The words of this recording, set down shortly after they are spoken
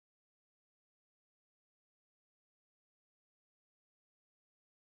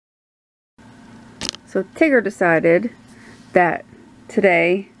So Tigger decided that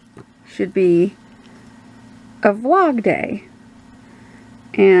today should be a vlog day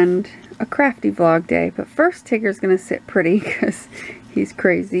and a crafty vlog day. But first Tigger's gonna sit pretty because he's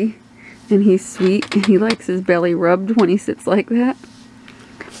crazy and he's sweet and he likes his belly rubbed when he sits like that.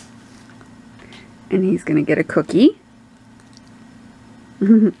 And he's gonna get a cookie.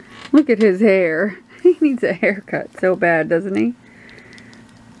 Look at his hair. He needs a haircut so bad, doesn't he?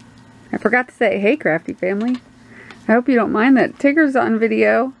 I forgot to say, hey crafty family. I hope you don't mind that Tigger's on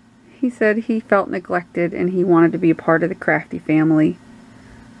video. He said he felt neglected and he wanted to be a part of the crafty family.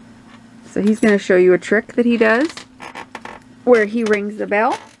 So he's going to show you a trick that he does where he rings the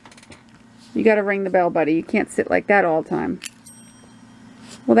bell. You got to ring the bell, buddy. You can't sit like that all the time.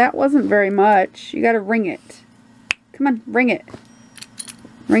 Well, that wasn't very much. You got to ring it. Come on, ring it.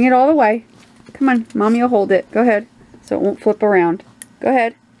 Ring it all the way. Come on, Mommy will hold it. Go ahead. So it won't flip around. Go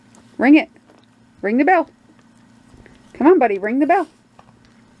ahead. Ring it. Ring the bell. Come on, buddy. Ring the bell.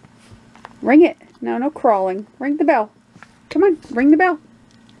 Ring it. No, no crawling. Ring the bell. Come on. Ring the bell.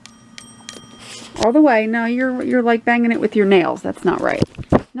 All the way. No, you're like banging it with your nails. That's not right.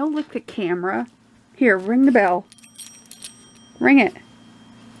 No, look at camera. Here, ring the bell. Ring it.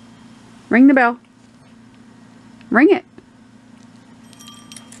 Ring the bell. Ring it.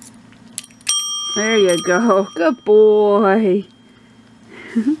 There you go. Good boy.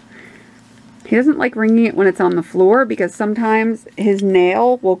 He doesn't like ringing it when it's on the floor because sometimes his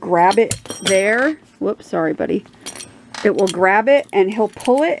nail will grab it there. Whoops, sorry, buddy. It will grab it and he'll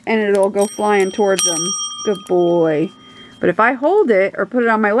pull it and it'll go flying towards him. Good boy. But if I hold it or put it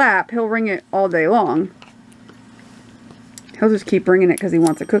on my lap, he'll ring it all day long. He'll just keep ringing it because he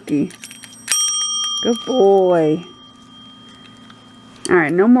wants a cookie. Good boy.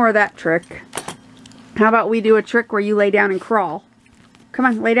 Alright, no more of that trick. How about we do a trick where you lay down and crawl? Come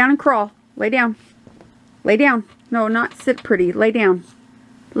on, lay down and crawl. Lay down. Lay down. No, not sit pretty. Lay down.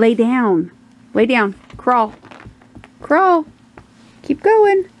 Lay down. Lay down. Crawl. Crawl. Keep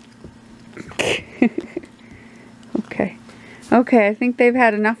going. Okay. Okay, I think they've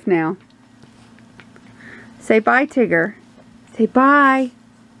had enough now. Say bye, Tigger. Say bye.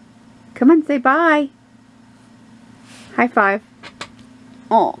 Come on, say bye. High five.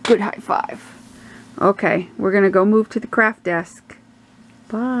 Oh, good high five. Okay, we're going to go move to the craft desk.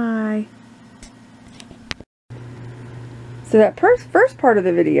 Bye. So that first part of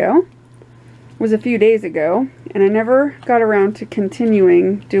the video was a few days ago, and I never got around to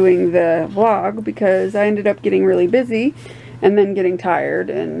continuing doing the vlog because I ended up getting really busy and then getting tired,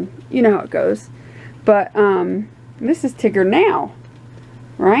 and you know how it goes. But this is Tigger now,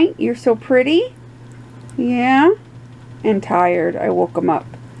 right? You're so pretty. Yeah. And tired. I woke him up.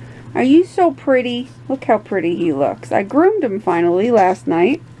 Are you so pretty? Look how pretty he looks. I groomed him finally last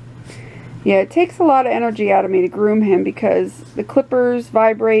night. Yeah, it takes a lot of energy out of me to groom him because the clippers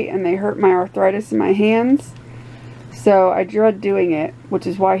vibrate and they hurt my arthritis in my hands. So I dread doing it, which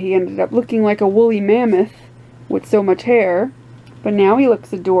is why he ended up looking like a woolly mammoth with so much hair. But now he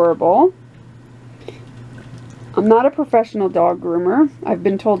looks adorable. I'm not a professional dog groomer. I've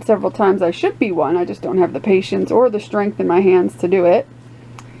been told several times I should be one. I just don't have the patience or the strength in my hands to do it.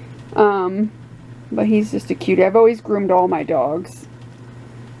 But he's just a cutie. I've always groomed all my dogs.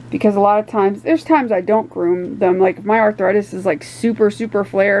 Because a lot of times, there's times I don't groom them. Like if my arthritis is like super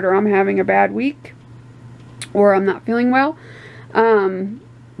flared or I'm having a bad week or I'm not feeling well, then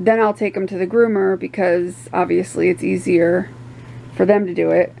I'll take them to the groomer because obviously it's easier for them to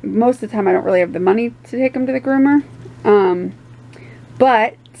do it. Most of the time I don't really have the money to take them to the groomer.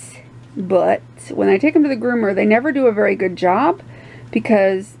 But when I take them to the groomer, they never do a very good job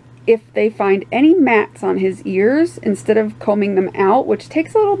because if they find any mats on his ears, instead of combing them out, which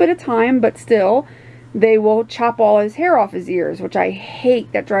takes a little bit of time, but still, they will chop all his hair off his ears, which I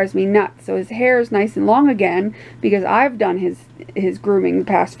hate. That drives me nuts. So his hair is nice and long again because I've done his grooming the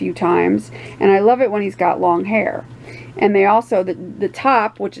past few times, and I love it when he's got long hair. And they also, the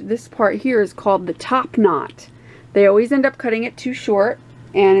top, which this part here is called the top knot. They always end up cutting it too short,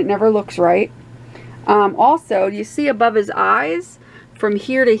 and it never looks right. Also, you see above his eyes, from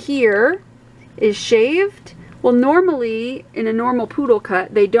here to here is shaved. Well, normally in a normal poodle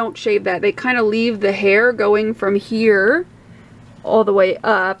cut they don't shave that. They kind of leave the hair going from here all the way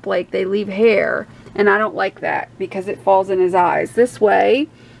up, like they leave hair, and I don't like that because it falls in his eyes. This way,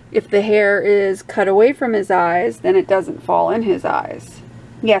 if the hair is cut away from his eyes, then it doesn't fall in his eyes.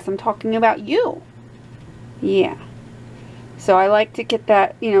 Yes, I'm talking about you. Yeah. So I like to get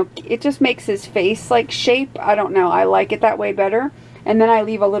that, you know, it just makes his face like shape. I don't know, I like it that way better. And then I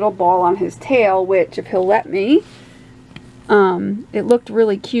leave a little ball on his tail, which if he'll let me, It looked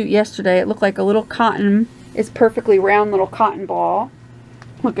really cute yesterday. It looked like a little cotton. It's perfectly round little cotton ball.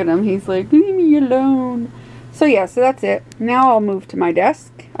 Look at him. He's like, leave me alone. So yeah, so that's it. Now I'll move to my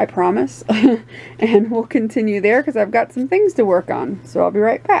desk, I promise. And we'll continue there because I've got some things to work on. So I'll be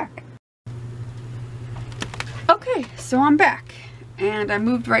right back. Okay, so I'm back. And I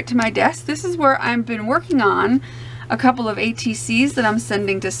moved right to my desk. This is where I've been working on a couple of ATCs that I'm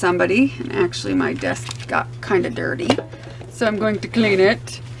sending to somebody. And actually my desk got kind of dirty, so I'm going to clean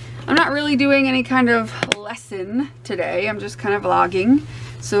it. I'm not really doing any kind of lesson today. I'm just kind of vlogging.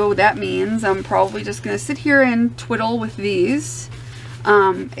 So that means I'm probably just going to sit here and twiddle with these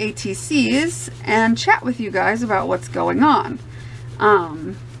ATCs and chat with you guys about what's going on.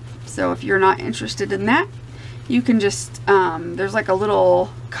 So if you're not interested in that, you can just, there's like a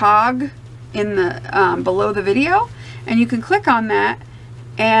little cog in the below the video, and you can click on that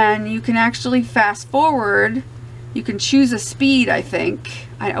and you can actually fast forward. You can choose a speed, I think.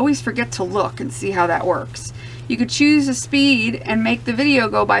 I always forget to look and see how that works. You could choose a speed and make the video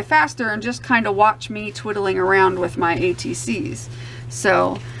go by faster and just kind of watch me twiddling around with my ATCs.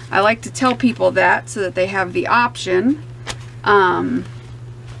 So I like to tell people that so that they have the option to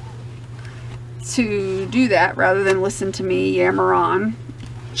do that rather than listen to me yammer on,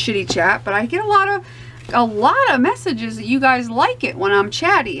 chitty chat. But I get a lot of messages that you guys like it when I'm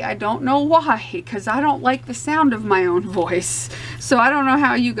chatty. I don't know why, because I don't like the sound of my own voice. So I don't know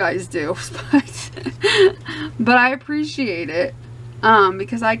how you guys do, but I appreciate it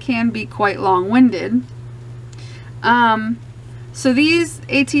because I can be quite long-winded. So these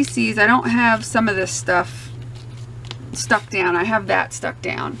ATCs, I don't have some of this stuff stuck down. I have that stuck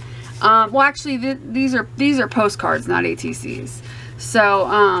down. Well, actually, these are postcards, not ATCs. So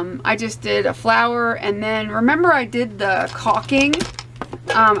I just did a flower, and then remember I did the caulking.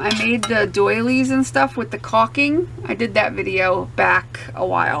 I made the doilies and stuff with the caulking. I did that video back a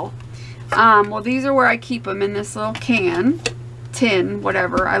while. Well, these are where I keep them, in this little tin,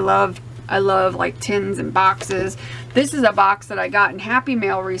 whatever. I love like tins and boxes. This is a box that I got in Happy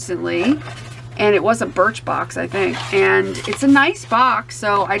Mail recently, and it was a birch box, I think, and it's a nice box.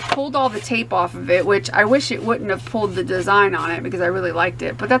 So I pulled all the tape off of it, which I wish it wouldn't have pulled the design on it because I really liked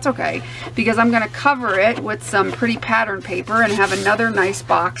it, but that's okay, because I'm going to cover it with some pretty pattern paper and have another nice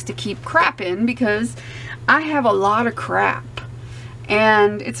box to keep crap in, because I have a lot of crap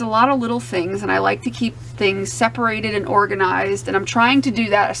and it's a lot of little things, and I like to keep things separated and organized, and I'm trying to do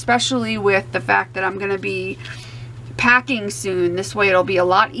that, especially with the fact that I'm going to be packing soon. This way it'll be a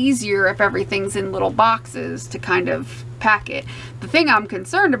lot easier if everything's in little boxes to kind of pack it. The thing I'm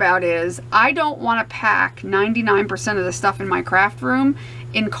concerned about is I don't want to pack 99% of the stuff in my craft room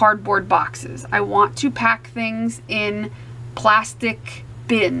in cardboard boxes. I want to pack things in plastic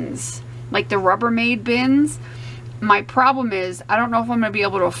bins, like the Rubbermaid bins. My problem is I don't know if I'm going to be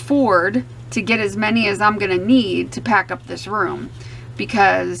able to afford to get as many as I'm going to need to pack up this room,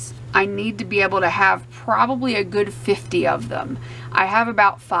 because I need to be able to have probably a good 50 of them. I have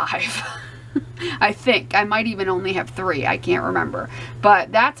about 5. I think. I might even only have 3. I can't remember.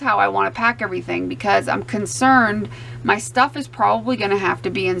 But that's how I want to pack everything, because I'm concerned my stuff is probably going to have to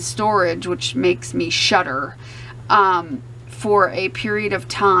be in storage, which makes me shudder, for a period of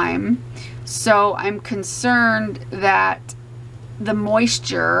time. So I'm concerned that the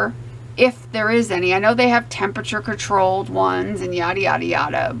moisture, if there is any, I know they have temperature controlled ones and yada yada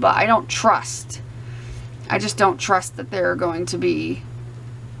yada, but I just don't trust that they're going to be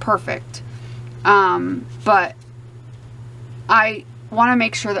perfect. But I want to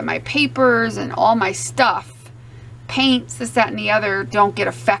make sure that my papers and all my stuff, paints, this, that, and the other, don't get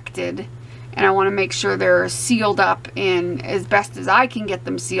affected, and I want to make sure they're sealed up in as best as I can get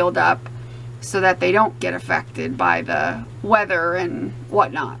them sealed up, so that they don't get affected by the weather and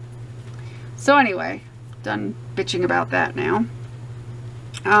whatnot. So anyway, done bitching about that now.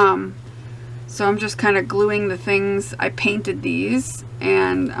 So I'm just kind of gluing the things. I painted these,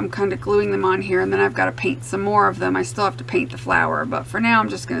 and I'm kind of gluing them on here, and then I've got to paint some more of them. I still have to paint the flower, but for now I'm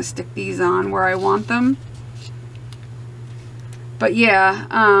just going to stick these on where I want them. But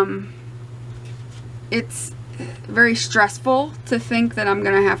yeah, it's very stressful to think that I'm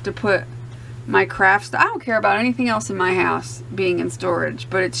going to have to put my crafts. I don't care about anything else in my house being in storage,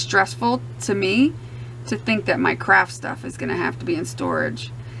 but it's stressful to me to think that my craft stuff is going to have to be in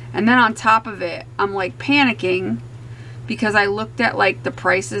storage. And then on top of it, I'm like panicking because I looked at like the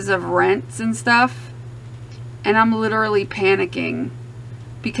prices of rents and stuff, and I'm literally panicking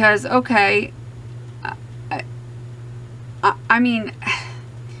because, okay, I mean,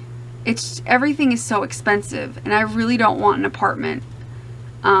 everything is so expensive, and I really don't want an apartment,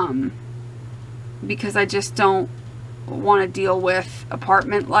 because I just don't want to deal with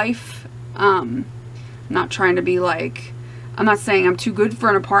apartment life. I'm not trying to be like, I'm not saying I'm too good for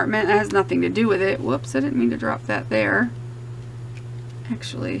an apartment. That has nothing to do with it. Whoops, I didn't mean to drop that there.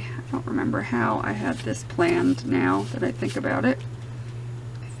 Actually, I don't remember how I had this planned now that I think about it.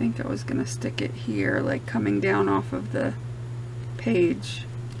 I think I was going to stick it here, like coming down off of the page.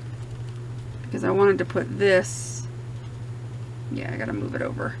 Because I wanted to put this. Yeah, I got to move it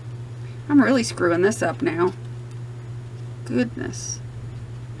over. I'm really screwing this up now. Goodness.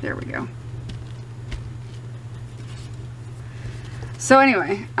 There we go. So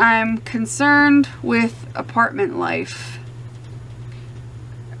anyway, I'm concerned with apartment life,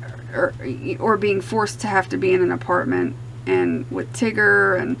 or being forced to have to be in an apartment, and with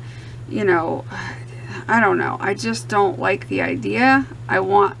Tigger, and you know, I don't know. I just don't like the idea. I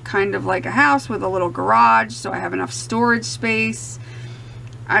want kind of like a house with a little garage so I have enough storage space.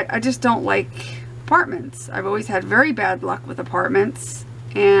 I just don't like apartments. I've always had very bad luck with apartments,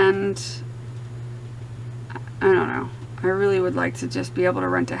 and I don't know. I really would like to just be able to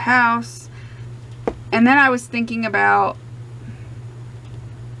rent a house. And then I was thinking about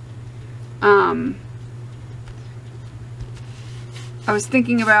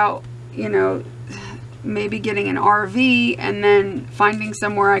you know, maybe getting an RV and then finding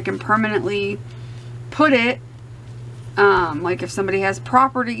somewhere I can permanently put it. Like if somebody has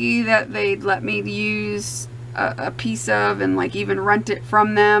property that they'd let me use a piece of, and like even rent it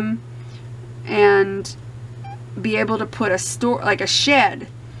from them, and be able to put a store, like a shed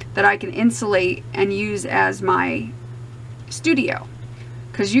that I can insulate and use as my studio.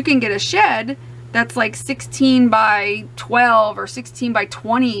 Because you can get a shed that's like 16 by 12 or 16 by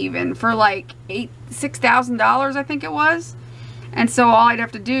 20 even for like $6,000, I think it was. And so all I'd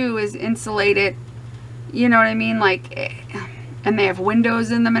have to do is insulate it, you know what I mean? Like, and they have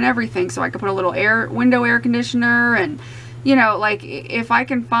windows in them and everything, so I could put a little window air conditioner, and you know, like if I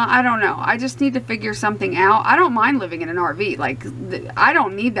can find, I don't know, I just need to figure something out. I don't mind living in an RV. Like, I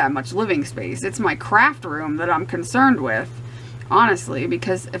don't need that much living space. It's my craft room that I'm concerned with, honestly,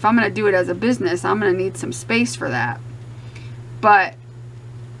 because if I'm going to do it as a business, I'm going to need some space for that. But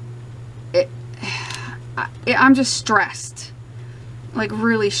I'm just stressed, like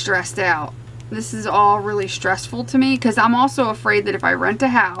really stressed out. This is all really stressful to me, because I'm also afraid that if I rent a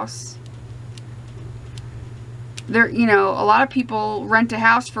house, there, you know, a lot of people rent a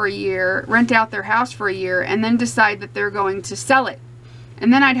house for a year, rent out their house for a year, and then decide that they're going to sell it.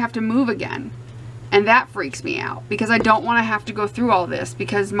 And then I'd have to move again. And that freaks me out, because I don't want to have to go through all this,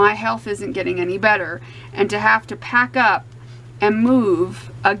 because my health isn't getting any better. And to have to pack up and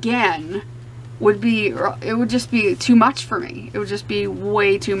move again would be, it would just be too much for me. It would just be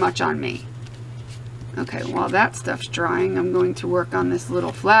way too much on me. Okay, while that stuff's drying, I'm going to work on this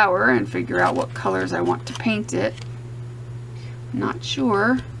little flower and figure out what colors I want to paint it. Not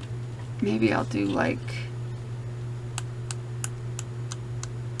sure. Maybe I'll do like,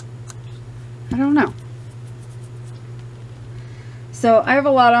 I don't know. So I have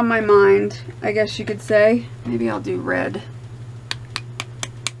a lot on my mind, I guess you could say. Maybe I'll do red.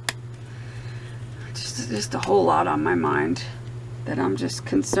 Just a whole lot on my mind that I'm just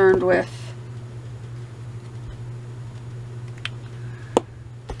concerned with.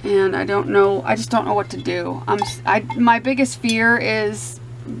 And I don't know, I just don't know what to do. My biggest fear is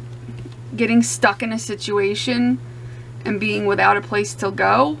getting stuck in a situation and being without a place to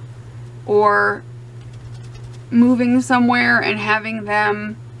go, or moving somewhere and having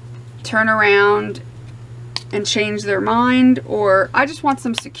them turn around and change their mind. Or I just want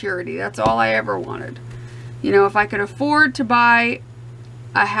some security. That's all I ever wanted. You know, if I could afford to buy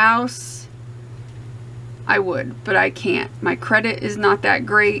a house, I would, but I can't. My credit is not that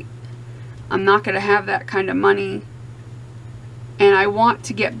great. I'm not going to have that kind of money. And I want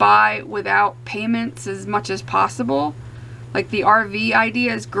to get by without payments as much as possible. Like the RV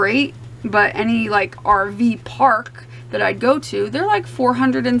idea is great, but any like RV park that I'd go to, they're like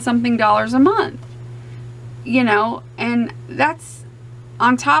 $400 and something a month. You know, and that's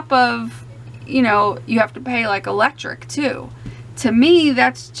on top of, you know, you have to pay like electric too. To me,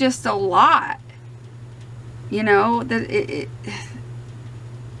 that's just a lot. You know, that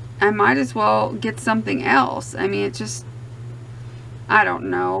I might as well get something else. I mean, it just, I don't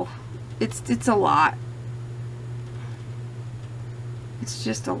know. It's a lot. It's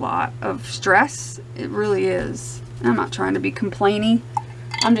just a lot of stress. It really is. I'm not trying to be complaining.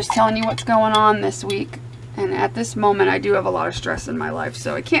 I'm just telling you what's going on this week. And at this moment, I do have a lot of stress in my life.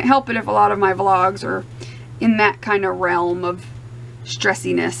 So I can't help it if a lot of my vlogs are in that kind of realm of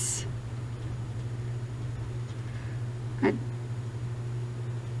stressiness.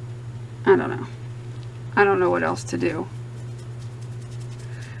 I don't know. I don't know what else to do.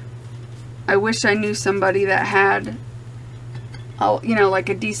 I wish I knew somebody that had, you know, like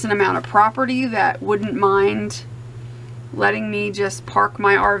a decent amount of property that wouldn't mind letting me just park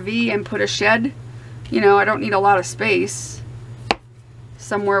my RV and put a shed. You know, I don't need a lot of space.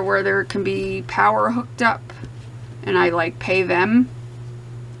 Somewhere where there can be power hooked up and I like pay them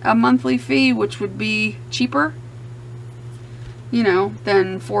a monthly fee, which would be cheaper, you know,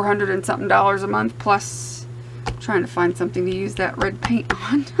 than $400 and something a month, plus I'm trying to find something to use that red paint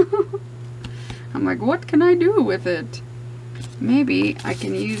on. I'm like, what can I do with it? Maybe I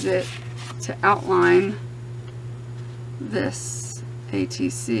can use it to outline this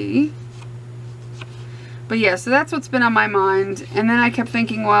ATC. But yeah, so that's what's been on my mind. And then I kept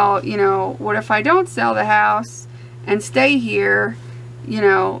thinking, well, you know, what if I don't sell the house and stay here? You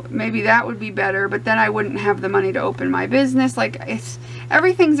know, maybe that would be better, but then I wouldn't have the money to open my business. Like, it's,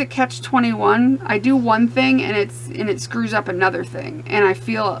 everything's a catch-21. I do one thing and it screws up another thing. And I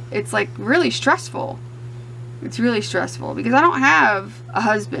feel it's like really stressful. It's really stressful because I don't have a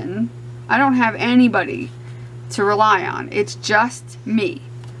husband. I don't have anybody to rely on. It's just me.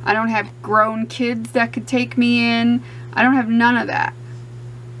 I don't have grown kids that could take me in. I don't have none of that.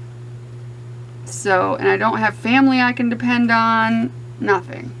 So, and I don't have family I can depend on.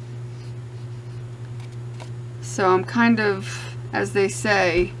 Nothing. So I'm kind of, as they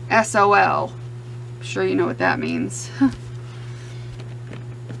say, SOL. I'm sure you know what that means.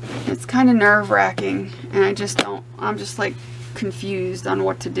 It's kind of nerve-wracking, and I just don't, I'm just like confused on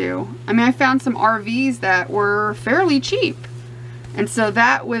what to do. I mean, I found some RVs that were fairly cheap. And so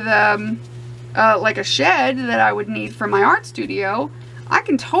that with like a shed that I would need for my art studio, I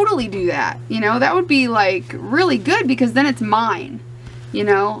can totally do that. You know, that would be like really good because then it's mine, you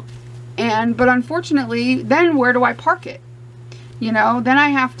know. And but unfortunately, then where do I park it? You know, then I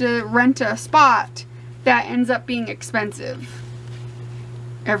have to rent a spot that ends up being expensive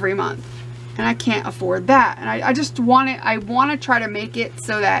every month. And I can't afford that. And I just want it, I want to try to make it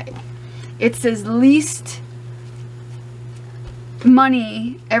so that it's as least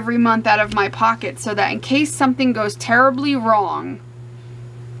money every month out of my pocket, so that in case something goes terribly wrong,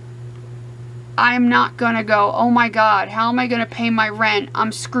 I'm not gonna go, oh my god, how am I gonna pay my rent?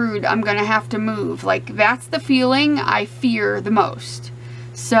 I'm screwed, I'm gonna have to move. Like, that's the feeling I fear the most.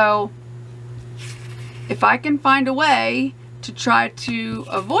 So if I can find a way to try to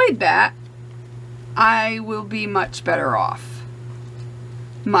avoid that, I will be much better off.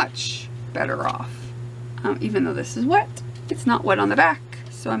 Much better off. Even though this is wet, it's not wet on the back,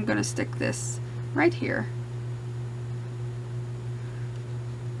 so I'm going to stick this right here.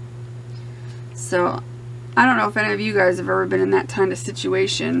 So, I don't know if any of you guys have ever been in that kind of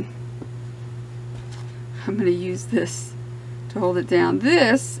situation. I'm going to use this to hold it down.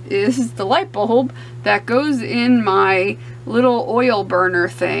 This is the light bulb that goes in my little oil burner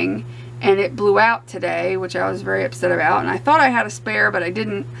thing, and it blew out today, which I was very upset about, and I thought I had a spare, but I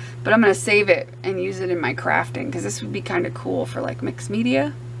didn't. But I'm going to save it and use it in my crafting, because this would be kind of cool for like mixed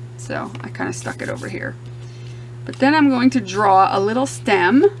media. So I kind of stuck it over here. But then I'm going to draw a little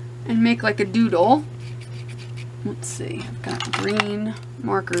stem and make like a doodle. Let's see, I've got green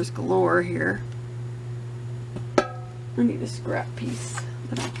markers galore here. I need a scrap piece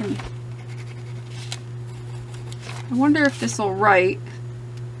that I can... I wonder if this will write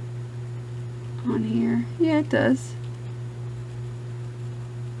on here. Yeah, it does.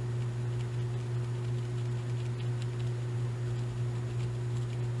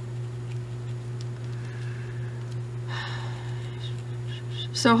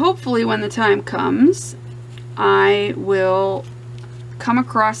 So hopefully when the time comes, I will come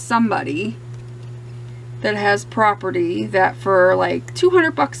across somebody that has property that for like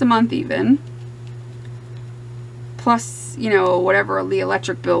 $200 a month even, plus, you know, whatever the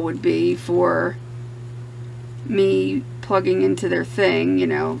electric bill would be for me plugging into their thing, you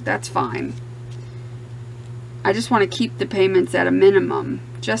know, that's fine. I just want to keep the payments at a minimum,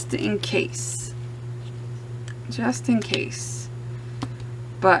 just in case. Just in case.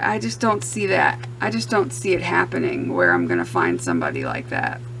 But I just don't see that. I just don't see it happening where I'm going to find somebody like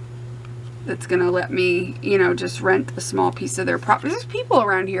that that's going to let me, you know, just rent a small piece of their property. There's people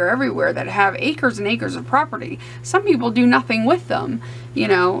around here everywhere that have acres and acres of property. Some people do nothing with them, you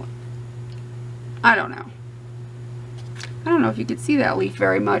know. I don't know. I don't know if you could see that leaf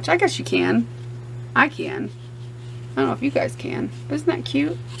very much. I guess you can. I can. I don't know if you guys can. But isn't that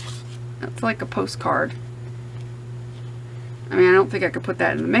cute? That's like a postcard. I mean, I don't think I could put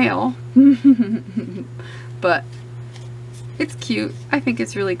that in the mail. But it's cute. I think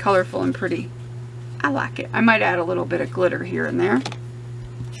it's really colorful and pretty. I like it. I might add a little bit of glitter here and there.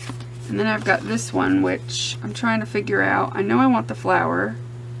 And then I've got this one, which I'm trying to figure out. I know I want the flower.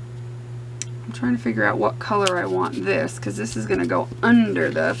 I'm trying to figure out what color I want this, because this is going to go under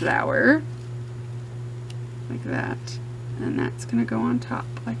the flower. Like that. And that's going to go on top,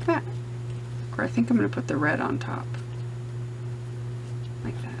 like that. Or I think I'm going to put the red on top.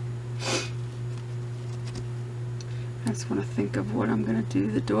 Like that. I just want to think of what I'm going to do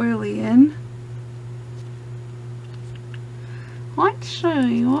the doily in. Let's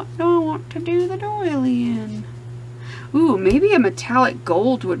see, what do I want to do the doily in? Ooh, maybe a metallic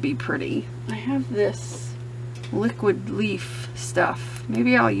gold would be pretty. I have this liquid leaf stuff.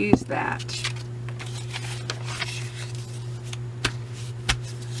 Maybe I'll use that.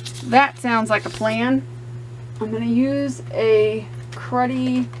 That sounds like a plan. I'm going to use a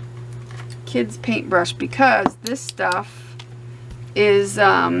cruddy kids paintbrush because this stuff is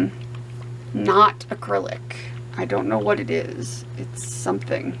not acrylic. I don't know what it is. It's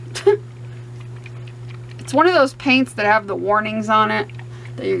something. It's one of those paints that have the warnings on it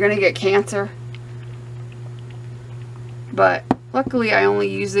that you're going to get cancer. But luckily I only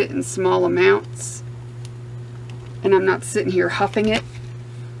use it in small amounts. And I'm not sitting here huffing it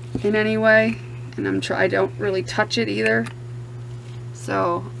in any way. And I don't really touch it either.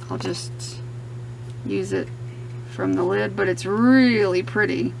 So I'll just use it from the lid. But it's really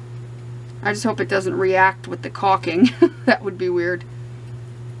pretty. I just hope it doesn't react with the caulking. That would be weird.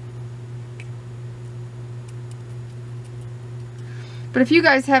 But if you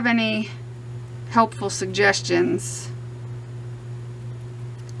guys have any helpful suggestions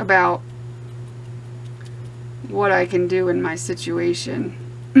about what I can do in my situation,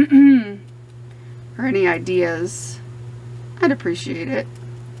 or any ideas, I'd appreciate it.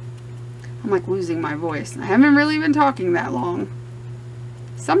 I'm like losing my voice. I haven't really been talking that long.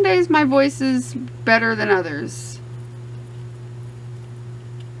 Some days my voice is better than others.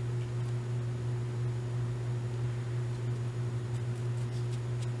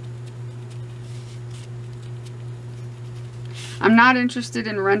 I'm not interested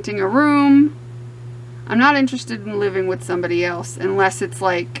in renting a room. I'm not interested in living with somebody else unless it's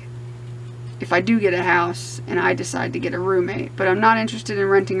like if I do get a house and I decide to get a roommate. But I'm not interested in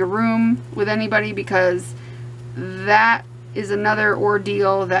renting a room with anybody because that is another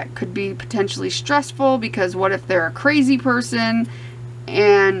ordeal that could be potentially stressful, because what if they're a crazy person?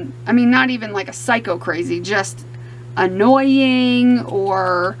 And I mean, not even like a psycho crazy, just annoying,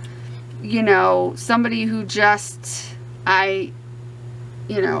 or you know, somebody who just I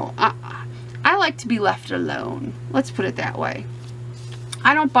like to be left alone. Let's put it that way.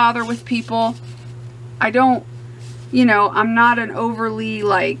 I don't bother with people. I don't, I'm not an overly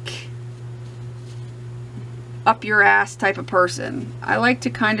like up your ass type of person. I like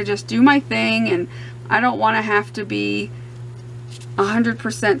to kind of just do my thing, and I don't want to have to be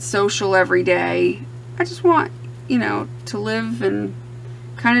 100% social every day. I just want, to live and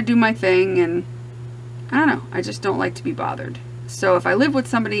kind of do my thing, and I don't know, I just don't like to be bothered. So if I live with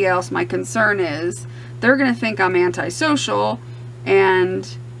somebody else, my concern is they're going to think I'm antisocial and,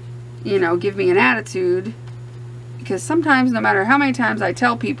 give me an attitude, because sometimes, no matter how many times I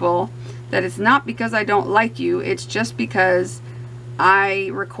tell people that it's not because I don't like you, it's just because I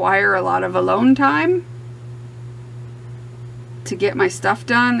require a lot of alone time to get my stuff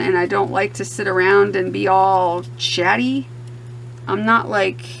done, and I don't like to sit around and be all chatty. I'm not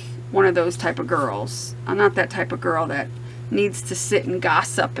like one of those type of girls. I'm not that type of girl that needs to sit and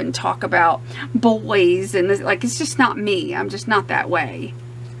gossip and talk about boys and this, like, it's just not me. I'm just not that way.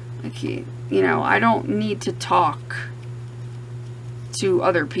 Like, I don't need to talk to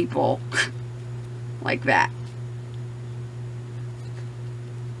other people like that.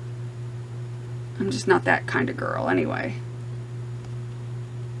 I'm just not that kind of girl anyway.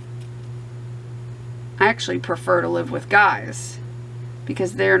 I actually prefer to live with guys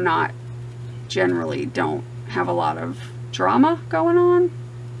because they're not, generally don't have a lot of drama going on.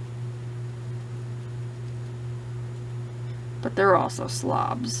 But they're also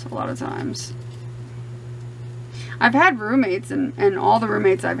slobs a lot of times. I've had roommates, and all the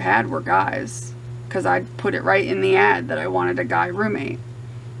roommates I've had were guys, because I put it right in the ad that I wanted a guy roommate.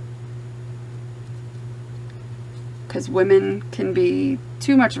 Because women can be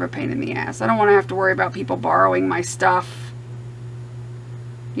too much of a pain in the ass. I don't want to have to worry about people borrowing my stuff.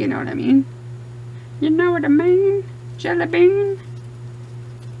 You know what I mean? You know what I mean? Jelly bean?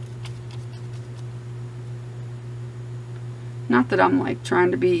 Not that I'm like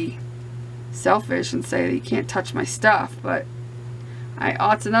trying to be selfish and say that you can't touch my stuff, but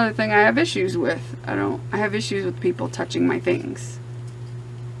it's another thing I have issues with. I have issues with people touching my things.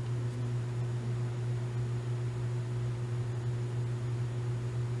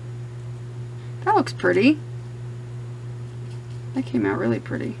 That looks pretty. That came out really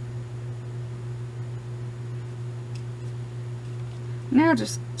pretty. Now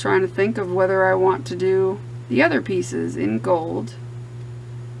just trying to think of whether I want to do the other pieces in gold.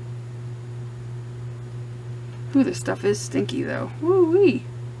 Ooh, this stuff is stinky though. Woo-wee.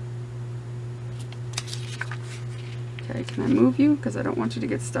 Okay, can I move you? Because I don't want you to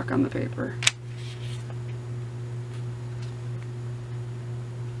get stuck on the paper.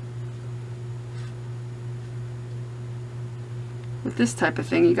 With this type of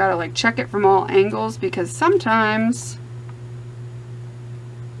thing, you gotta like check it from all angles, because sometimes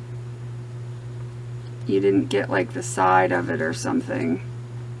you didn't get like the side of it or something,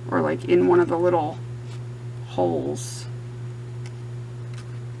 or like in one of the little holes.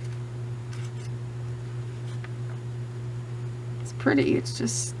 It's pretty, it's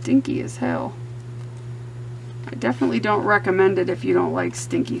just stinky as hell. I definitely don't recommend it if you don't like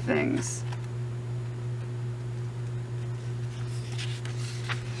stinky things.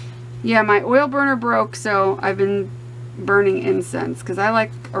 Yeah, my oil burner broke, so I've been burning incense because I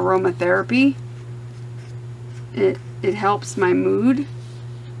like aromatherapy. It helps my mood.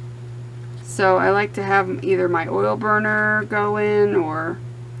 So I like to have either my oil burner go in or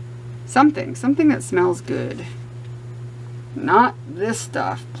something that smells good. Not this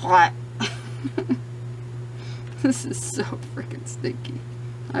stuff. This is so freaking stinky.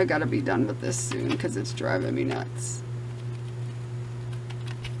 I gotta be done with this soon because it's driving me nuts.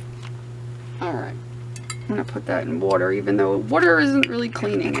 Alright, I'm gonna put that in water, even though water isn't really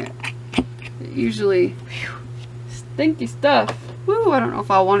cleaning it. It usually, whew, stinky stuff. Woo, I don't know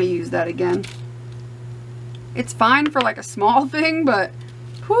if I want to use that again. It's fine for like a small thing, but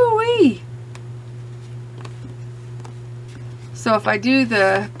whoo-wee. So if I do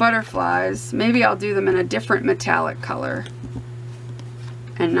the butterflies, maybe I'll do them in a different metallic color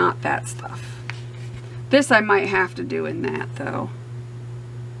and not that stuff. This I might have to do in that though,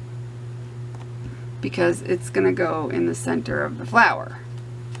 because it's gonna go in the center of the flower.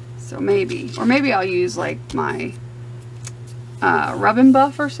 So maybe, or maybe I'll use like my rub and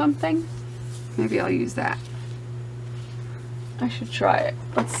buff or something. Maybe I'll use that. I should try it.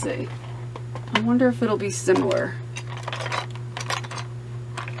 Let's see. I wonder if it'll be similar.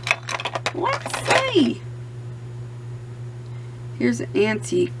 Let's see. Here's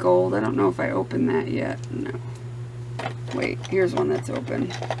antique gold. I don't know if I opened that yet. No. Wait, here's one that's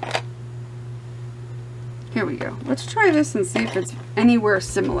open. Here we go. Let's try this and see if it's anywhere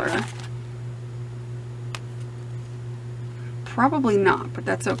similar. Probably not, but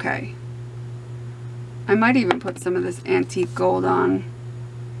that's okay. I might even put some of this antique gold on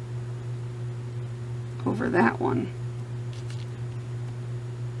over that one.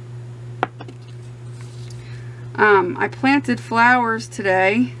 I planted flowers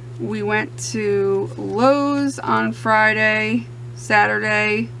today. We went to Lowe's on Saturday.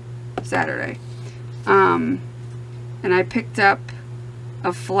 And I picked up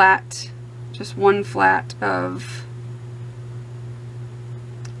a flat, just one flat of,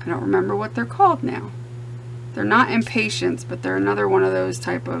 I don't remember what they're called now. They're not impatiens, but they're another one of those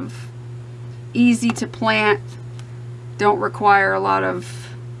type of easy to plant, don't require a lot of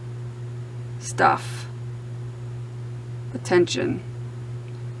stuff, attention.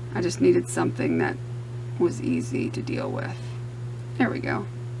 I just needed something that was easy to deal with. There we go.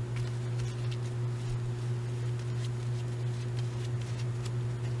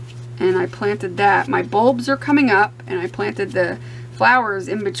 And I planted that. My bulbs are coming up, and I planted the flowers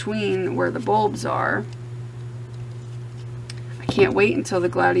in between where the bulbs are. I can't wait until the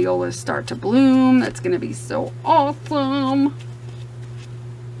gladiolas start to bloom. That's going to be so awesome.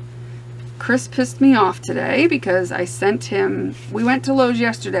 Chris pissed me off today because I sent him, we went to Lowe's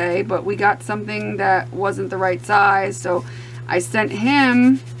yesterday, but we got something that wasn't the right size, so I sent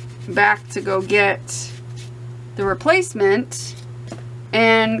him back to go get the replacement.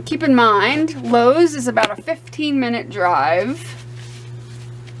 And keep in mind, Lowe's is about a 15-minute drive,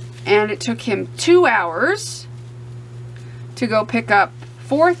 and it took him 2 hours to go pick up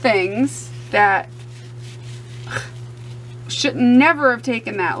 4 things that should never have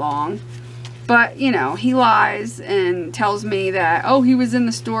taken that long. But, you know, he lies and tells me that, oh, he was in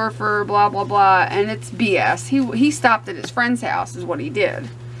the store for blah, blah, blah, and it's BS. He stopped at his friend's house is what he did.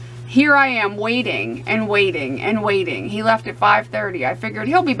 Here I am waiting and waiting and waiting. He left at 5:30. I figured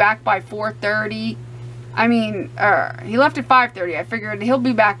he'll be back by 4:30. I mean, he left at 5:30. I figured he'll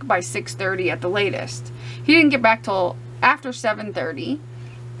be back by 6:30 at the latest. He didn't get back till after 7:30,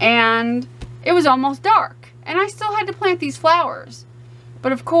 and it was almost dark. And I still had to plant these flowers.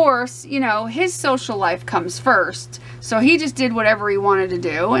 But of course, you know, his social life comes first. So he just did whatever he wanted to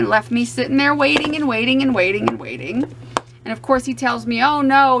do and left me sitting there waiting and waiting and waiting and waiting. And of course he tells me, oh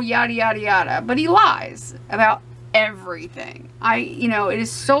no, yada, yada, yada. But he lies about everything. You know, it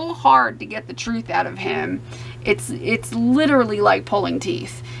is so hard to get the truth out of him. It's literally like pulling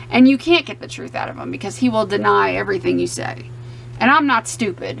teeth. And you can't get the truth out of him because he will deny everything you say. And I'm not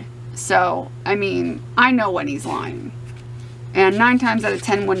stupid. So, I mean, I know when he's lying. And 9 times out of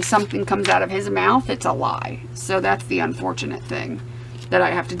 10, when something comes out of his mouth, it's a lie. So that's the unfortunate thing that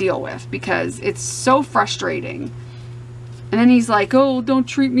I have to deal with, because it's so frustrating. And then he's like, oh, don't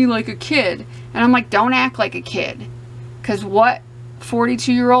treat me like a kid. And I'm like, don't act like a kid. Because what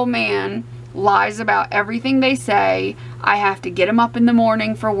 42-year-old man lies about everything they say? I have to get him up in the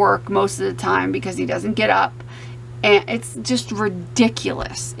morning for work most of the time because he doesn't get up. And it's just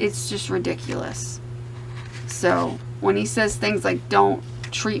ridiculous. It's just ridiculous. So when he says things like, don't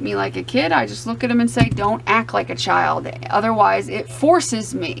treat me like a kid, I just look at him and say, don't act like a child. Otherwise, it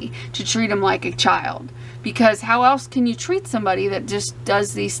forces me to treat him like a child. Because how else can you treat somebody that just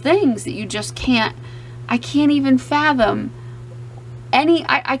does these things that you just can't, I can't even fathom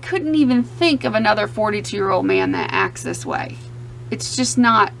I couldn't even think of another 42-year-old man that acts this way. It's just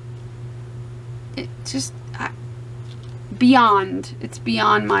not, it's just beyond, it's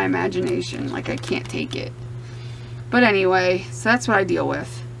beyond my imagination. Like, I can't take it. But anyway, so that's what I deal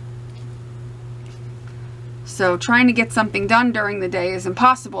with. So trying to get something done during the day is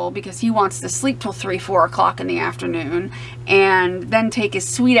impossible because he wants to sleep till 3, 4 o'clock in the afternoon and then take his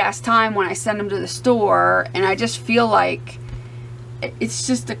sweet ass time when I send him to the store. And I just feel like it's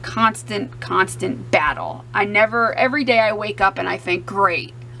just a constant battle. Every day I wake up and I think,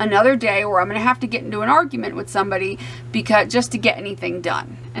 great, another day where I'm going to have to get into an argument with somebody because just to get anything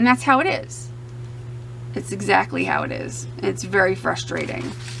done. And that's how it is. It's exactly how it is. It's very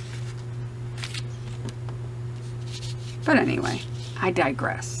frustrating. But anyway, I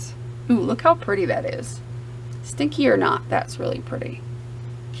digress. Ooh, look how pretty that is. Stinky or not, that's really pretty.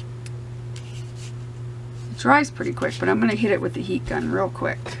 It dries pretty quick, but I'm going to hit it with the heat gun real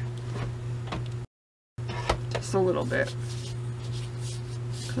quick. Just a little bit.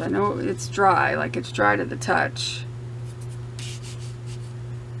 Because I know it's dry, like it's dry to the touch.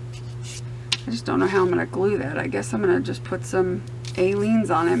 I just don't know how I'm going to glue that. I guess I'm going to just put some Aleene's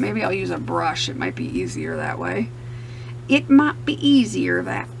on it. Maybe I'll use a brush. It might be easier that way. It might be easier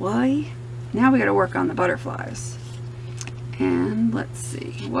that way. Now we got to work on the butterflies. And let's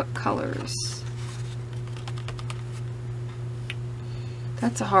see, what colors?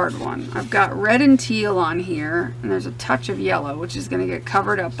 That's a hard one. I've got red and teal on here, and there's a touch of yellow, which is going to get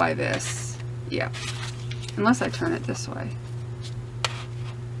covered up by this. Yeah, unless I turn it this way.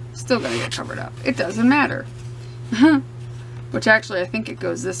 Still going to get covered up. It doesn't matter. Which actually I think it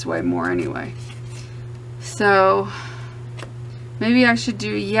goes this way more anyway. So maybe I should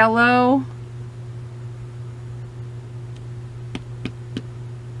do yellow.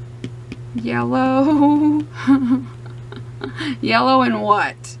 Yellow. Yellow and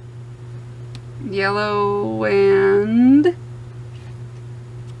what? Yellow and...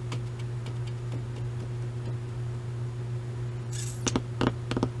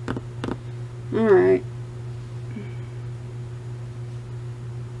 Alright.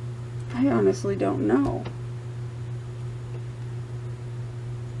 I honestly don't know.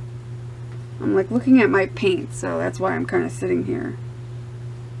 I'm like looking at my paint, so that's why I'm kind of sitting here.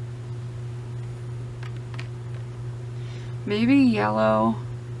 Maybe yellow.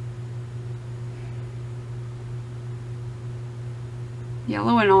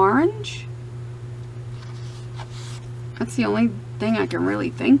 Yellow and orange? That's the only thing I can really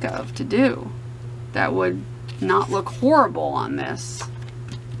think of to do that would not look horrible on this.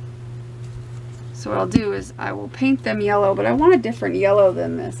 So what I'll do is I will paint them yellow, but I want a different yellow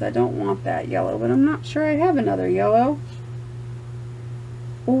than this. I don't want that yellow, but I'm not sure I have another yellow.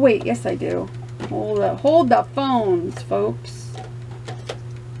 Oh wait, yes I do. Hold the phones, folks.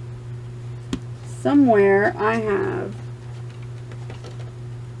 Somewhere I have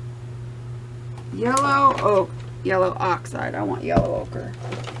yellow oak, yellow oxide. I want yellow ochre.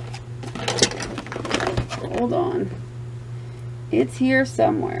 Hold on. It's here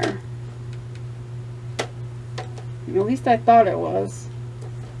somewhere. At least I thought it was.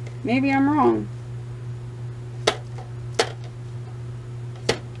 Maybe I'm wrong.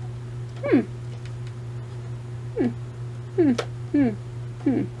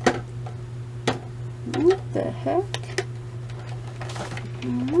 What the heck?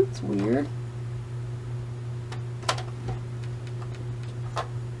 Oh, that's weird.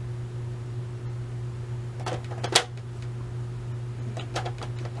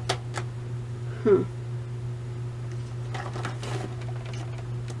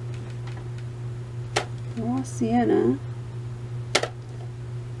 raw sienna.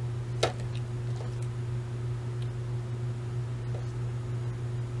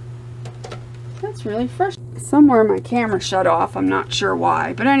 That's really fresh. Somewhere my camera shut off, I'm not sure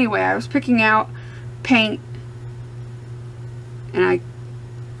why. But anyway, I was picking out paint and I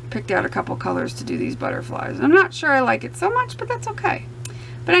picked out a couple colors to do these butterflies. I'm not sure I like it so much, but that's okay.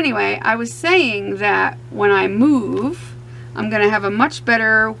 But anyway, I was saying that when I move, I'm going to have a much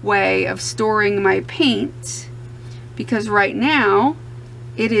better way of storing my paint, because right now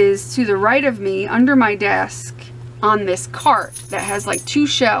it is to the right of me under my desk on this cart that has like 2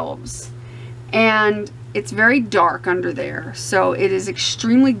 shelves, and it's very dark under there, so it is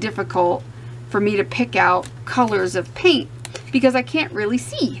extremely difficult for me to pick out colors of paint because I can't really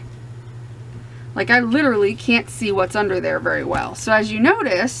see. Like, I literally can't see what's under there very well. So as you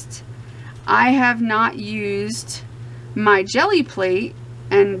noticed, I have not used my jelly plate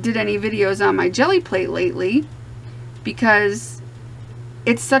and did any videos on my jelly plate lately because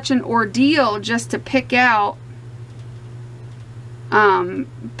it's such an ordeal just to pick out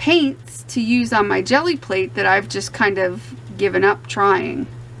paints to use on my jelly plate that I've just kind of given up trying.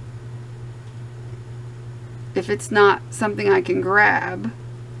 If it's not something I can grab.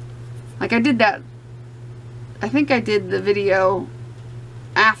 Like I did that, I think I did the video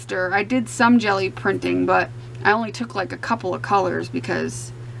after. I did some jelly printing, but I only took like a couple of colors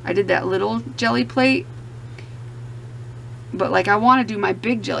because I did that little jelly plate. But like I want to do my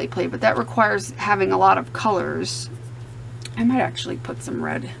big jelly plate, but that requires having a lot of colors. I might actually put some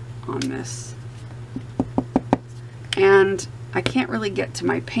red on this. And I can't really get to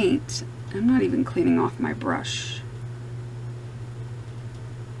my paint. I'm not even cleaning off my brush.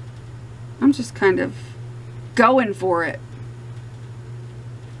 I'm just kind of going for it.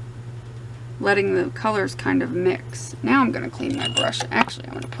 Letting the colors kind of mix. Now I'm going to clean my brush. Actually,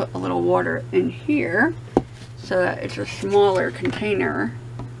 I'm going to put a little water in here so that it's a smaller container.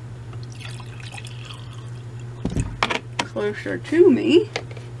 Closer to me.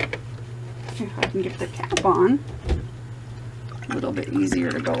 If I can get the cap on. A little bit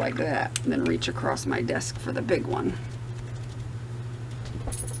easier to go like that than reach across my desk for the big one.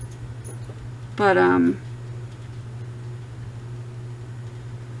 But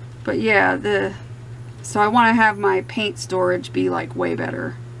yeah, so I want to have my paint storage be like way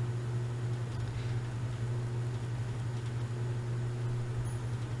better.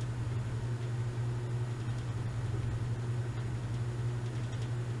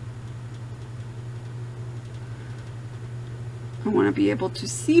 I want to be able to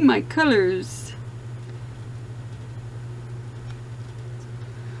see my colors.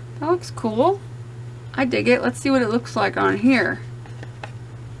 That looks cool. I dig it. Let's see what it looks like on here.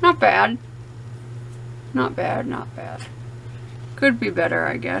 Not bad. Not bad, not bad. Could be better,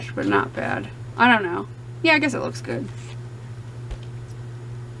 I guess, but not bad. I don't know. Yeah, I guess it looks good.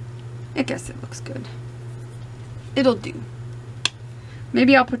 I guess it looks good. It'll do.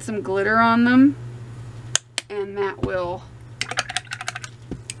 Maybe I'll put some glitter on them, and that will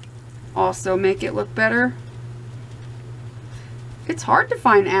also make it look better. It's hard to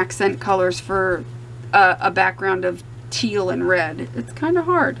find accent colors for a background of teal and red. It's kind of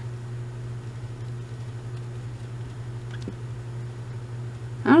hard.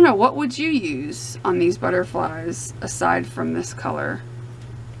 I don't know, what would you use on these butterflies aside from this color?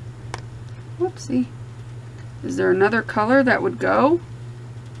 Whoopsie. Is there another color that would go?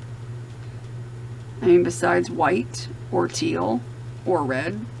 I mean, besides white or teal or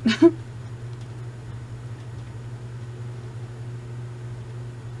red.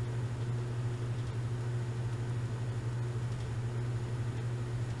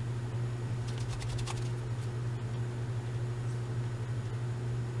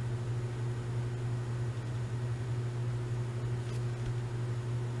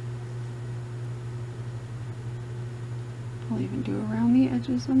 I'll even do around the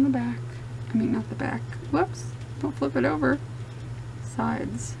edges on the back. I mean, not the back. Whoops, don't flip it over.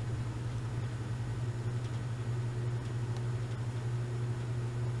 Sides.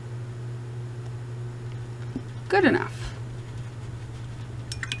 Good enough.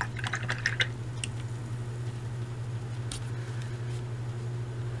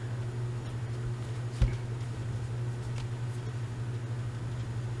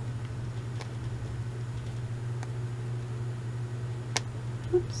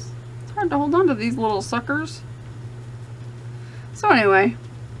 Oops. It's hard to hold on to these little suckers. So anyway,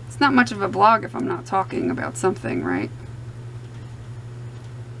 it's not much of a vlog if I'm not talking about something, right?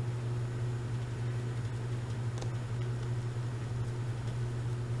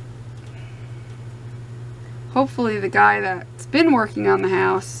 Hopefully the guy that's been working on the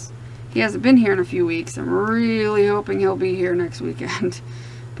house he hasn't been here in a few weeks. I'm really hoping he'll be here next weekend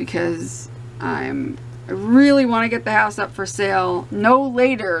because I really want to get the house up for sale no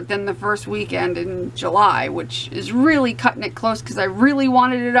later than the first weekend in July, which is really cutting it close because I really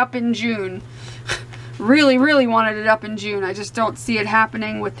wanted it up in June. Really, really wanted it up in June. I just don't see it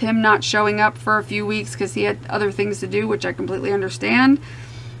happening with him not showing up for a few weeks because he had other things to do, which I completely understand.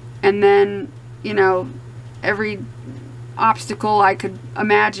 And then, you know, every obstacle I could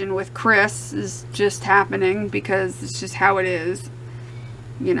imagine with Chris is just happening because it's just how it is.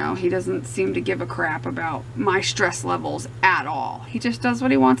 You know, he doesn't seem to give a crap about my stress levels at all. He just does what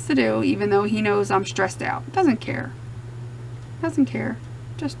he wants to do, even though he knows I'm stressed out. Doesn't care. Doesn't care.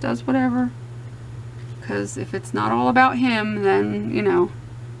 Just does whatever. Because if it's not all about him, then, you know,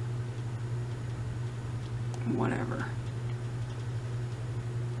 whatever.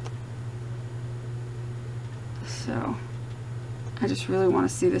 So, I just really want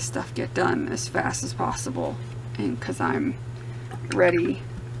to see this stuff get done as fast as possible. And because I'm ready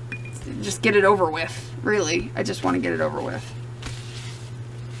to just get it over with. Really, I just want to get it over with.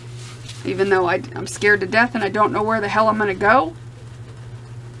 Even though I'm scared to death and I don't know where the hell I'm going to go.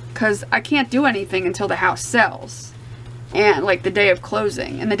 Because I can't do anything until the house sells. And like the day of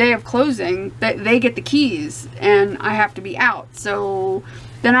closing. And the day of closing, they get the keys and I have to be out. So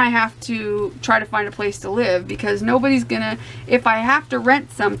then I have to try to find a place to live because nobody's gonna, if I have to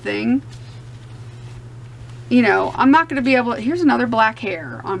rent something, you know, I'm not gonna be able to, here's another black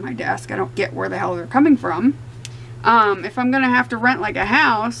hair on my desk. I don't get where the hell they're coming from. If I'm gonna have to rent like a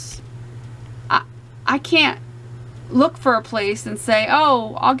house, I can't look for a place and say,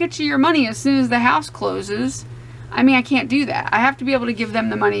 oh, I'll get you your money as soon as the house closes. I mean, I can't do that. I have to be able to give them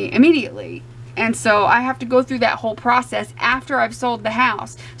the money immediately. And so I have to go through that whole process after I've sold the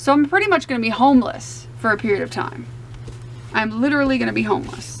house. So I'm pretty much going to be homeless for a period of time. I'm literally going to be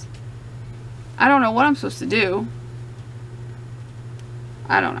homeless. I don't know what I'm supposed to do.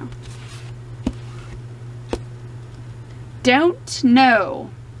 I don't know. Don't know.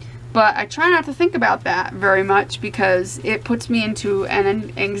 But I try not to think about that very much because it puts me into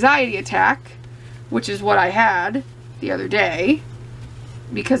an anxiety attack, which is what I had the other day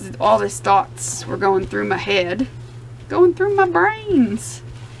because all these thoughts were going through my head, going through my brains.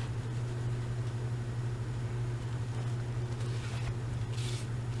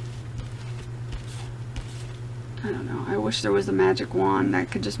 I don't know. I wish there was a magic wand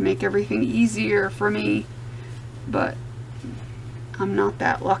that could just make everything easier for me, but I'm not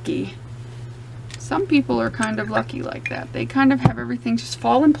that lucky. Some people are kind of lucky like that. They kind of have everything just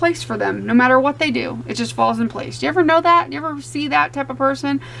fall in place for them. No matter what they do, it just falls in place. Do you ever know that? Do you ever see that type of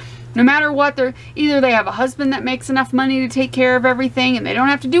person? No matter what, either they have a husband that makes enough money to take care of everything and they don't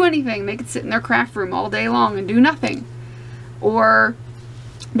have to do anything. They can sit in their craft room all day long and do nothing. Or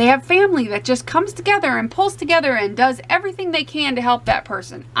they have family that just comes together and pulls together and does everything they can to help that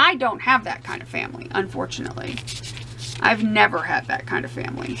person. I don't have that kind of family, unfortunately. I've never had that kind of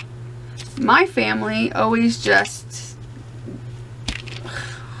family. My family always just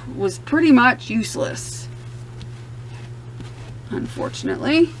was pretty much useless,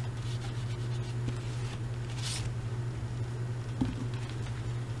 unfortunately.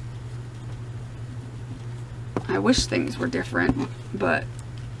 I wish things were different, but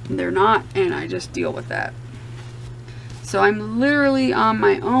they're not, and I just deal with that. So I'm literally on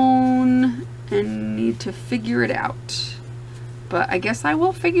my own and need to figure it out. But I guess I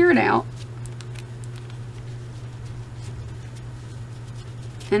will figure it out.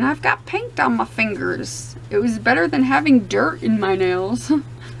 And I've got paint on my fingers. It was better than having dirt in my nails.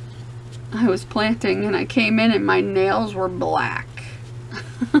 I was planting and I came in and my nails were black.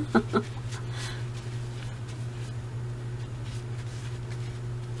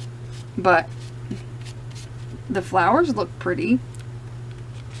 But the flowers look pretty.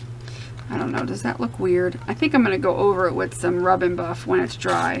 I don't know, does that look weird? I think I'm going to go over it with some Rub and Buff when it's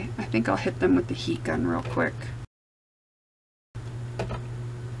dry. I think I'll hit them with the heat gun real quick.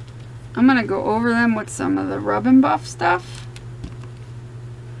 I'm going to go over them with some of the Rub and Buff stuff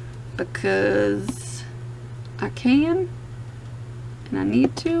because I can and I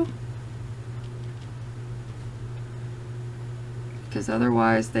need to, because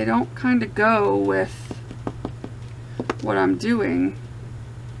otherwise they don't kind of go with what I'm doing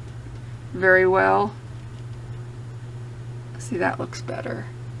very well. See, that looks better.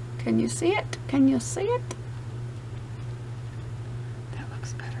 Can you see it? Can you see it? That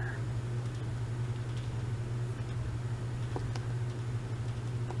looks better.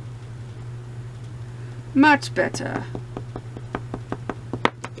 Much better.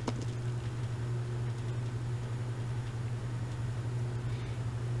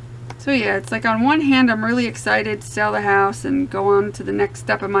 So yeah, it's like on one hand I'm really excited to sell the house and go on to the next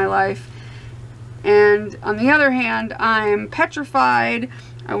step of my life. And on the other hand, I'm petrified.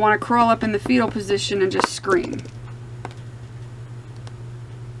 I want to crawl up in the fetal position and just scream.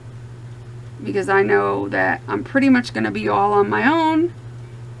 Because I know that I'm pretty much going to be all on my own.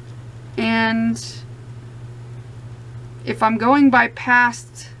 And if I'm going by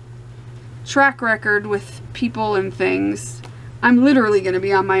past track record with people and things, I'm literally going to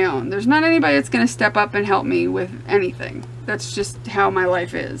be on my own. There's not anybody that's going to step up and help me with anything. That's just how my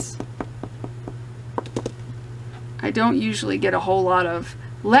life is. I don't usually get a whole lot of,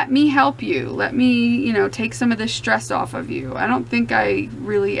 let me help you. Let me, you know, take some of this stress off of you. I don't think I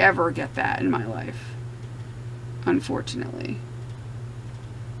really ever get that in my life, unfortunately.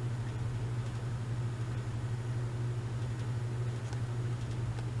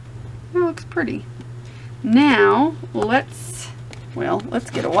 That looks pretty. Now, let's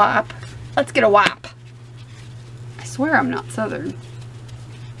get a wipe. Let's get a wipe. I swear I'm not Southern.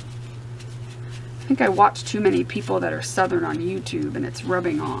 I think I watch too many people that are Southern on YouTube and it's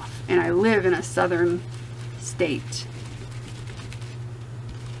rubbing off. And I live in a Southern state.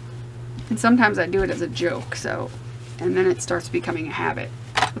 And sometimes I do it as a joke, so, and then it starts becoming a habit,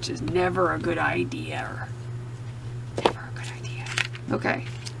 which is never a good idea. Never a good idea. Okay,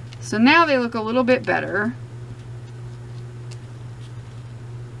 so now they look a little bit better.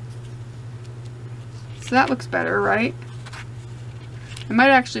 So that looks better, right? I might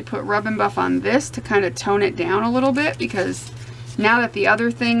actually put Rub and Buff on this to kind of tone it down a little bit, because now that the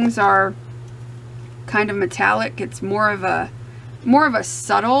other things are kind of metallic, it's more of a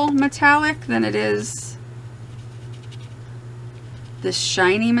subtle metallic than it is this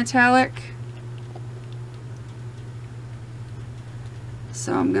shiny metallic.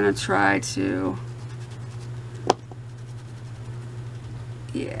 So I'm gonna try to,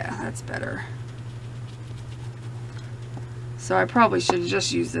 yeah, that's better. So I probably should have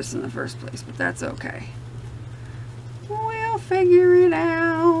just used this in the first place, but that's okay. We'll figure it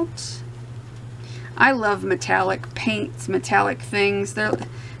out. I love metallic paints, metallic things.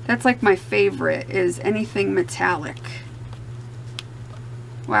 That's like my favorite, is anything metallic.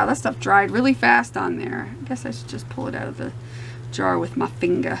 Wow, that stuff dried really fast on there. I guess I should just pull it out of the jar with my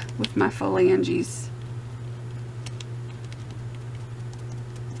finger, with my phalanges.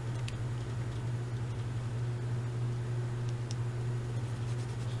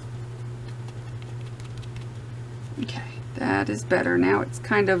 Okay, that is better. Now it's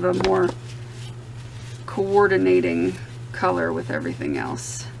kind of a more coordinating color with everything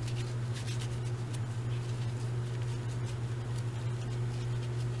else.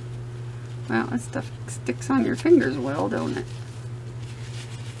 Well, that stuff sticks on your fingers well, don't it?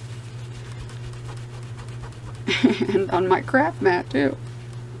 And on my craft mat too.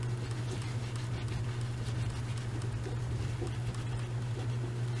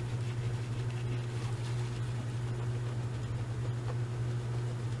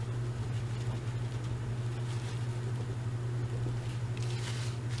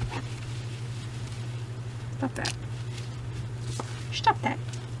 Stop that. Stop that.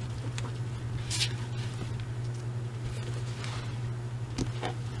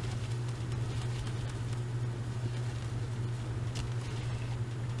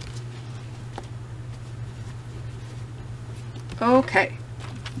 Okay.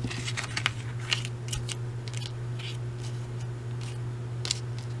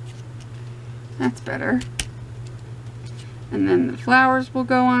 That's better. And then the flowers will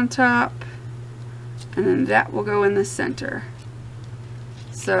go on top. And then that will go in the center.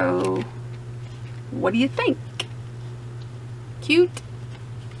 So, what do you think? Cute?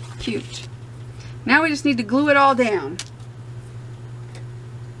 Cute. Now we just need to glue it all down.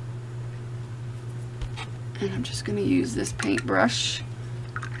 And I'm just going to use this paintbrush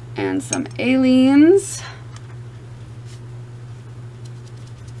and some Aliens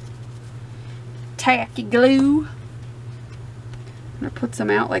tacky glue. I'm going to put some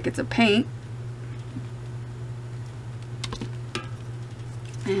out like it's a paint.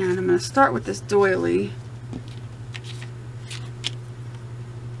 And I'm going to start with this doily.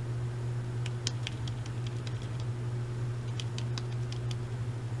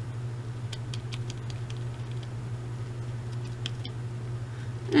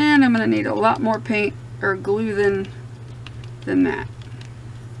 And I'm going to need a lot more paint or glue than that.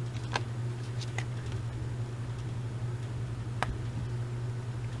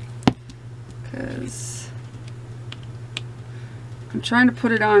 Because I'm trying to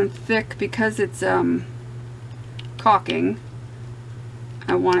put it on thick because it's caulking.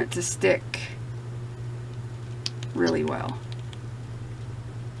 I want it to stick really well.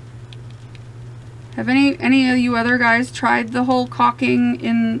 Have any of you other guys tried the whole caulking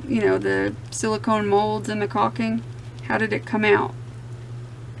in, you know, the silicone molds and the caulking? How did it come out?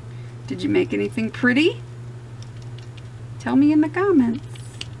 Did you make anything pretty? Tell me in the comments.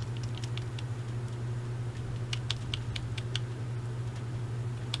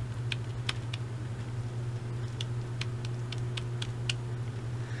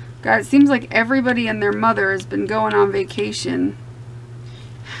 Guys, it seems like everybody and their mother has been going on vacation.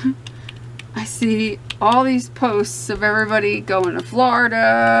 I see all these posts of everybody going to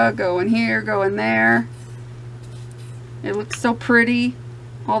Florida, going here, going there. It looks so pretty.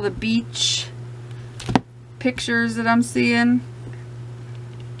 All the beach pictures that I'm seeing.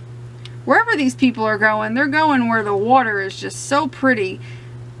 Wherever these people are going, they're going where the water is just so pretty.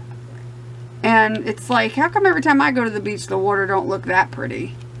 And it's like, how come every time I go to the beach, the water don't look that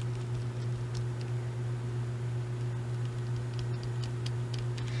pretty?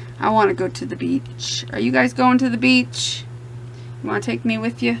 I want to go to the beach. Are you guys going to the beach? You want to take me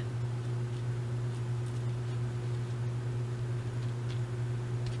with you?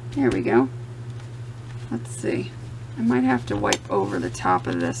 There we go. Let's see. I might have to wipe over the top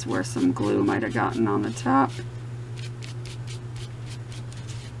of this where some glue might have gotten on the top.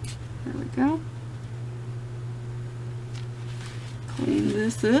 There we go. Clean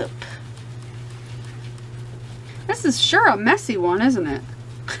this up. This is sure a messy one, isn't it?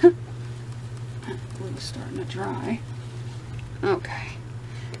 Glue's starting to dry. Okay.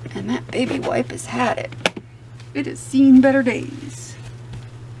 And that baby wipe has had it. It has seen better days.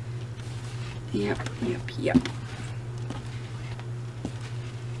 Yep. Yeah,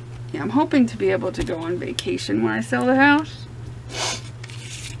 I'm hoping to be able to go on vacation when I sell the house.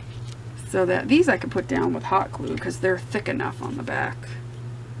 So that these I could put down with hot glue because they're thick enough on the back.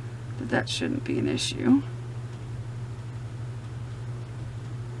 But that shouldn't be an issue.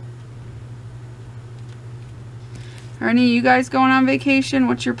 Are any of you guys going on vacation?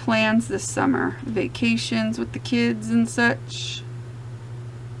 What's your plans this summer? Vacations with the kids and such?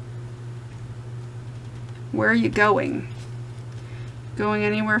 Where are you going? Going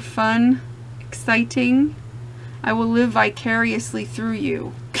anywhere fun? Exciting? I will live vicariously through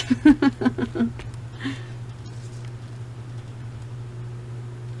you.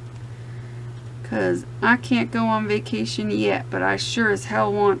 Because I can't go on vacation yet, but I sure as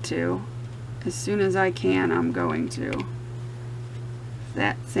hell want to. As soon as I can, I'm going to.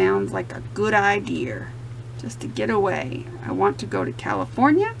 That sounds like a good idea. Just to get away. I want to go to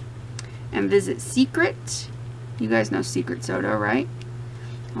California and visit Secret. You guys know Secret Soda, right?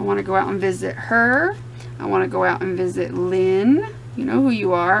 I want to go out and visit her. I want to go out and visit Lynn. You know who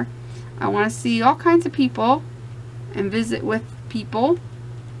you are. I want to see all kinds of people and visit with people.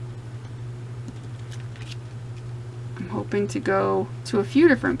 I'm hoping to go to a few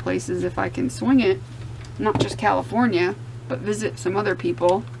different places if I can swing it. Not just California, but visit some other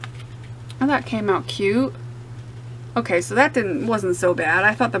people. Oh, that came out cute. Okay, so that wasn't so bad.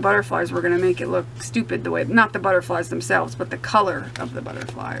 I thought the butterflies were going to make it look stupid the way, not the butterflies themselves, but the color of the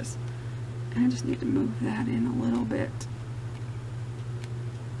butterflies. I just need to move that in a little bit.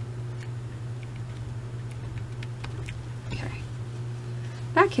 Okay.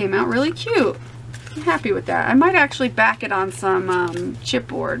 That came out really cute. I'm happy with that. I might actually back it on some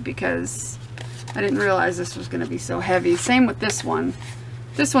chipboard because I didn't realize this was going to be so heavy. Same with this one.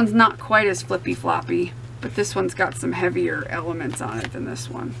 This one's not quite as flippy floppy, but this one's got some heavier elements on it than this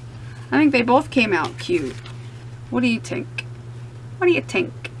one. I think they both came out cute. What do you think? What do you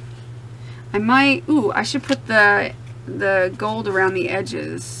think? I might, ooh, I should put the gold around the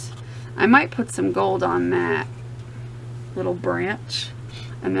edges. I might put some gold on that little branch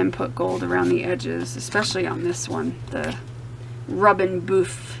and then put gold around the edges, especially on this one, the Rub and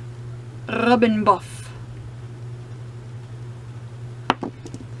Buff.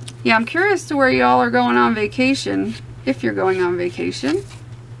 Yeah, I'm curious to where y'all are going on vacation, if you're going on vacation.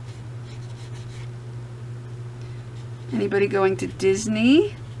 Anybody going to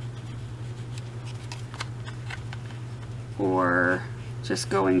Disney? Or just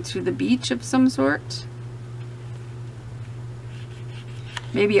going to the beach of some sort?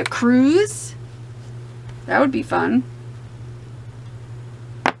 Maybe a cruise? That would be fun.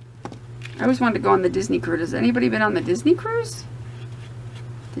 I always wanted to go on the Disney cruise. Has anybody been on the Disney cruise?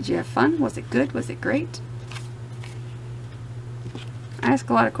 Did you have fun? Was it good? Was it great? I ask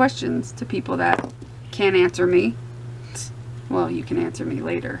a lot of questions to people that can't answer me. Well, you can answer me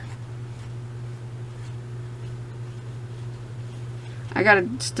later. I gotta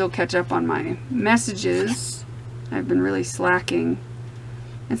still catch up on my messages. I've been really slacking.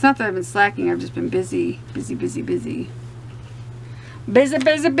 It's not that I've been slacking, I've just been busy. Busy.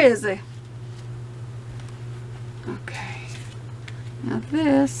 Now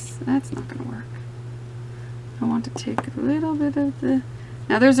this, that's not going to work. I want to take a little bit of the...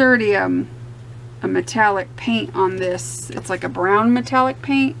 Now there's already a metallic paint on this. It's like a brown metallic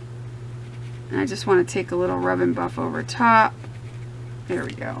paint. And I just want to take a little rub and buff over top. There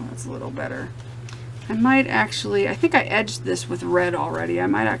we go. That's a little better. I might actually... I think I edged this with red already. I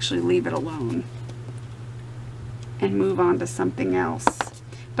might actually leave it alone and move on to something else.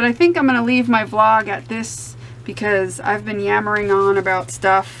 But I think I'm going to leave my vlog at this because I've been yammering on about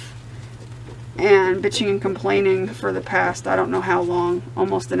stuff and bitching and complaining for the past, I don't know how long,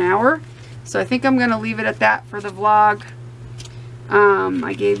 almost an hour. So I think I'm going to leave it at that for the vlog.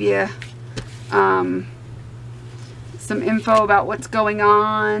 I gave you some info about what's going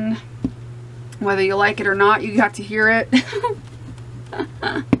on. Whether you like it or not, you got to hear it.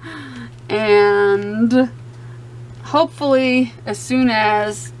 And hopefully as soon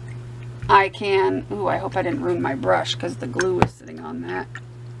as I can... Ooh, I hope I didn't ruin my brush because the glue is sitting on that.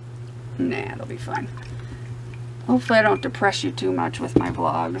 Nah, it'll be fine. Hopefully I don't depress you too much with my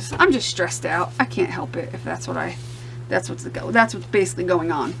vlogs. I'm just stressed out. I can't help it if that's what that's what's basically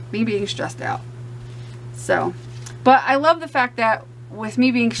going on. Me being stressed out. So, but I love the fact that with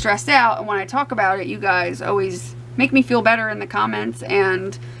me being stressed out, and when I talk about it, you guys always make me feel better in the comments,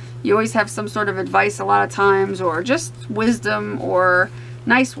 and you always have some sort of advice a lot of times, or just wisdom or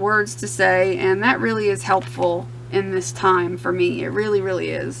nice words to say, and that really is helpful in this time for me. It really,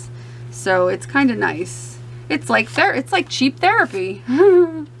 really is. So it's kind of nice. It's like cheap therapy.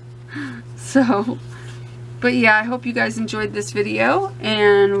 So, but yeah, I hope you guys enjoyed this video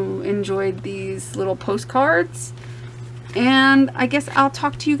and enjoyed these little postcards. And I guess I'll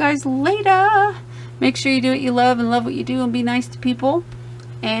talk to you guys later. Make sure you do what you love and love what you do and be nice to people.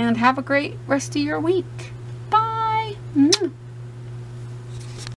 And have a great rest of your week. Bye.